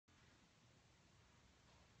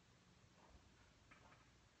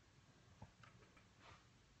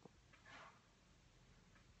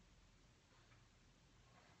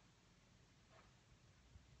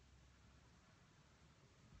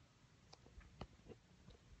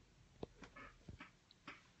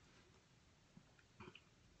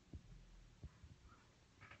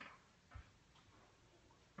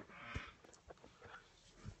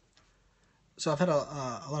So I've had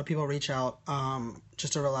a lot of people reach out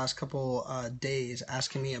just over the last couple days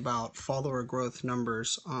asking me about follower growth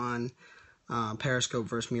numbers on Periscope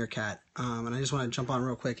versus Meerkat, and I just want to jump on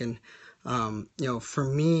real quick. And for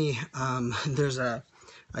me, there's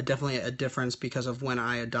definitely a difference because of when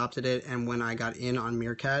I adopted it and when I got in on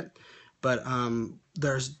Meerkat. But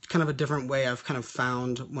there's kind of a different way I've kind of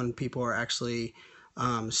found when people are actually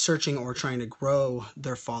searching or trying to grow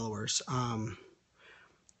their followers.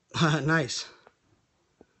 Nice.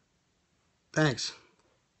 Thanks.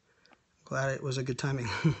 Glad it was a good timing.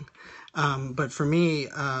 But for me,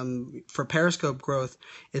 for Periscope growth,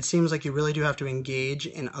 it seems like you really do have to engage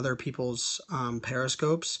in other people's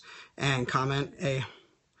Periscopes and comment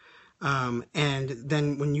and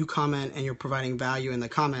then when you comment and you're providing value in the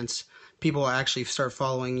comments, people will actually start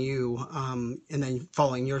following you and then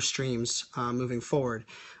following your streams moving forward.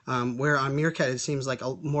 Where on Meerkat, it seems like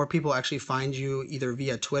more people actually find you either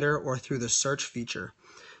via Twitter or through the search feature.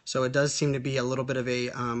 So it does seem to be a little bit of a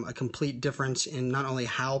complete difference in not only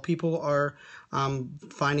how people are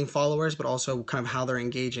finding followers, but also kind of how they're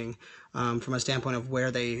engaging from a standpoint of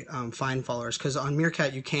where they find followers. Because on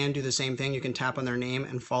Meerkat, you can do the same thing. You can tap on their name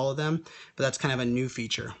and follow them, but that's kind of a new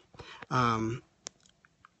feature.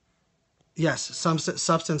 Yes, some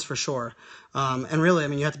substance for sure. And really, I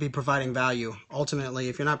mean, you have to be providing value. Ultimately,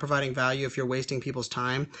 if you're not providing value, if you're wasting people's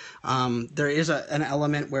time, there is an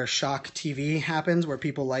element where shock TV happens, where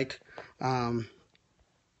people like,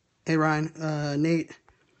 hey, Ryan, Nate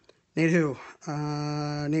who?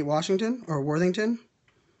 Nate Washington or Worthington?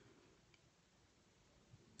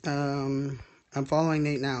 I'm following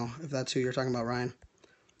Nate now, if that's who you're talking about, Ryan.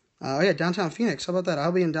 Oh, yeah, downtown Phoenix. How about that?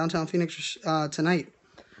 I'll be in downtown Phoenix tonight.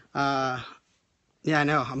 Yeah, I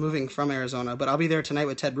know. I'm moving from Arizona, but I'll be there tonight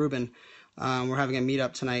with Ted Rubin. We're having a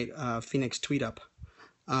meetup tonight, Phoenix Tweet Up.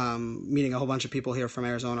 Meeting a whole bunch of people here from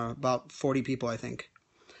Arizona, about 40 people, I think.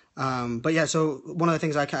 But yeah, so one of the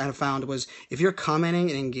things I kind of found was if you're commenting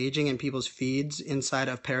and engaging in people's feeds inside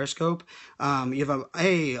of Periscope, you have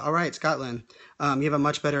hey, all right, Scotland, you have a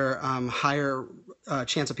much better, higher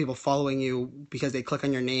chance of people following you because they click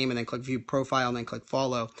on your name and then click view profile and then click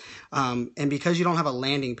follow. And because you don't have a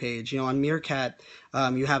landing page, on Meerkat,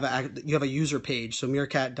 you have a user page. So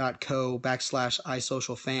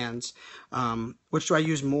meerkat.co/iSocialFans. Which do I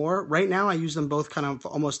use more? Right now, I use them both kind of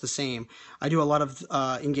almost the same. I do a lot of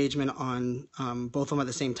engagement on both of them at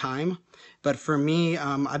the same time. But for me,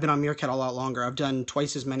 I've been on Meerkat a lot longer. I've done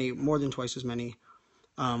more than twice as many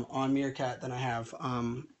on Meerkat than I have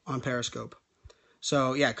on Periscope.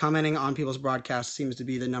 So yeah, commenting on people's broadcasts seems to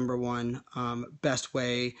be the number one best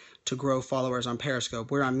way to grow followers on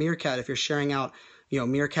Periscope. Where on Meerkat, if you're sharing out,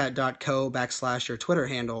 meerkat.co/your Twitter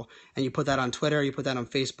handle, and you put that on Twitter, you put that on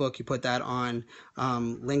Facebook, you put that on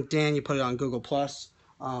LinkedIn, you put it on Google+,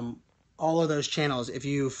 all of those channels, if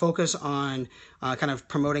you focus on kind of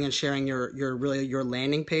promoting and sharing your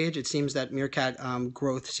landing page, it seems that Meerkat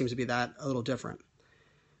growth seems to be that a little different.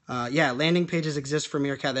 Yeah, landing pages exist for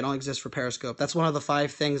Meerkat. They don't exist for Periscope. That's one of the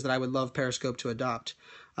 5 things that I would love Periscope to adopt.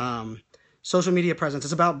 Social media presence.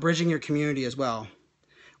 It's about bridging your community as well.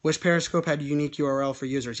 Wish Periscope had unique URL for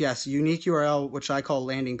users. Yes, unique URL, which I call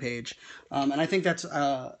landing page. And I think that's,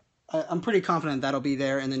 I'm pretty confident that'll be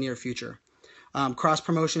there in the near future.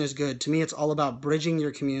 Cross-promotion is good. To me, it's all about bridging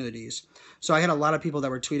your communities. So I had a lot of people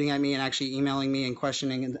that were tweeting at me and actually emailing me and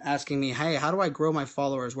questioning and asking me, hey, how do I grow my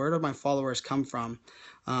followers? Where do my followers come from?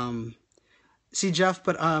 See, Jeff,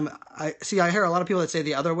 but I hear a lot of people that say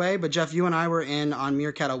the other way, but Jeff, you and I were in on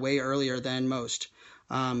Meerkat way earlier than most.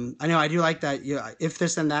 I know I do like that. If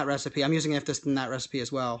this then that recipe. I'm using if this then that recipe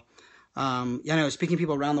as well. I know speaking to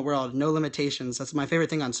people around the world, no limitations. That's my favorite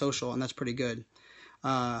thing on social, and that's pretty good.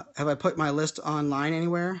 Have I put my list online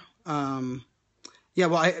anywhere? Yeah,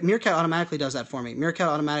 well, Meerkat automatically does that for me. Meerkat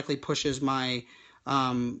automatically pushes my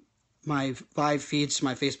my live feeds to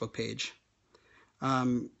my Facebook page.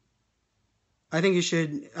 I think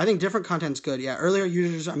different content's good. Yeah, earlier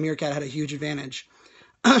users on Meerkat had a huge advantage.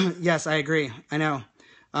 Yes, I agree. I know.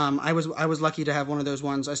 I was lucky to have one of those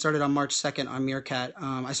ones. I started on March 2nd on Meerkat.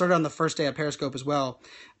 I started on the first day of Periscope as well.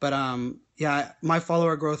 But yeah, my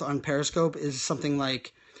follower growth on Periscope is something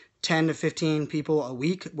like 10 to 15 people a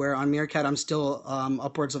week, where on Meerkat I'm still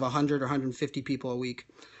upwards of 100 or 150 people a week.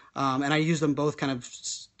 And I use them both kind of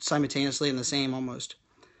simultaneously in the same almost.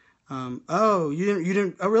 Oh, you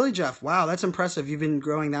didn't, oh really, Jeff? Wow, that's impressive. You've been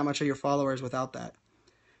growing that much of your followers without that.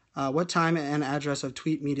 What time and address of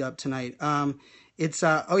tweet meetup tonight? It's,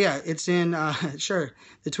 oh yeah, it's in, sure.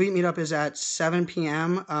 The tweet meetup is at 7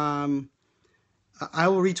 p.m. I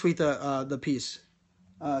will retweet the piece,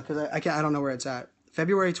 cause I don't know where it's at.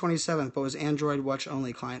 February 27th, but was Android watch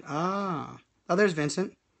only client. Ah, Oh, there's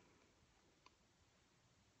Vincent.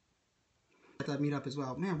 At that meetup as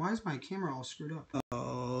well. Man, why is my camera all screwed up?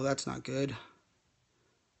 Oh, that's not good.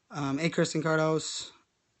 Hey, Kristen Cardos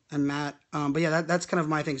and Matt. But yeah, that's kind of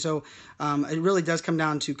my thing. So it really does come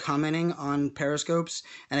down to commenting on Periscopes,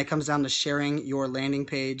 and it comes down to sharing your landing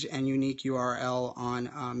page and unique URL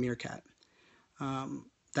on Meerkat.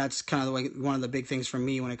 That's kind of the way, one of the big things for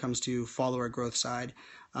me when it comes to follower growth side.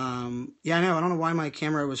 Yeah, I know. I don't know why my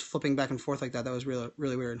camera was flipping back and forth like that. That was really,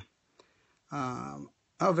 really weird.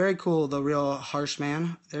 Oh, very cool. The Real Harsh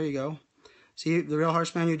Man. There you go. See, The Real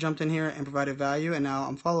Harsh Man, you jumped in here and provided value, and now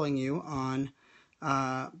I'm following you on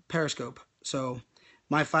Periscope. So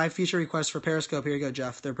my 5 feature requests for Periscope, here you go,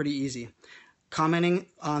 Jeff. They're pretty easy. Commenting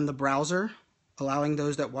on the browser, allowing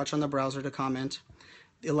those that watch on the browser to comment.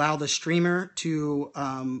 Allow the streamer to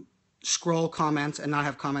scroll comments and not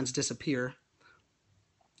have comments disappear.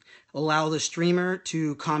 Allow the streamer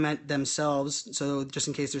to comment themselves, so just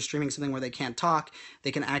in case they're streaming something where they can't talk,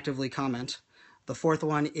 they can actively comment. The 4th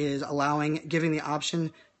one is giving the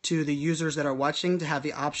option to the users that are watching to have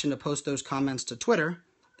the option to post those comments to Twitter.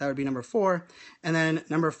 That would be number 4. And then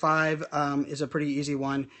number 5 is a pretty easy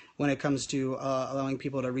one when it comes to allowing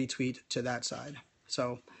people to retweet to that side.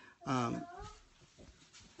 So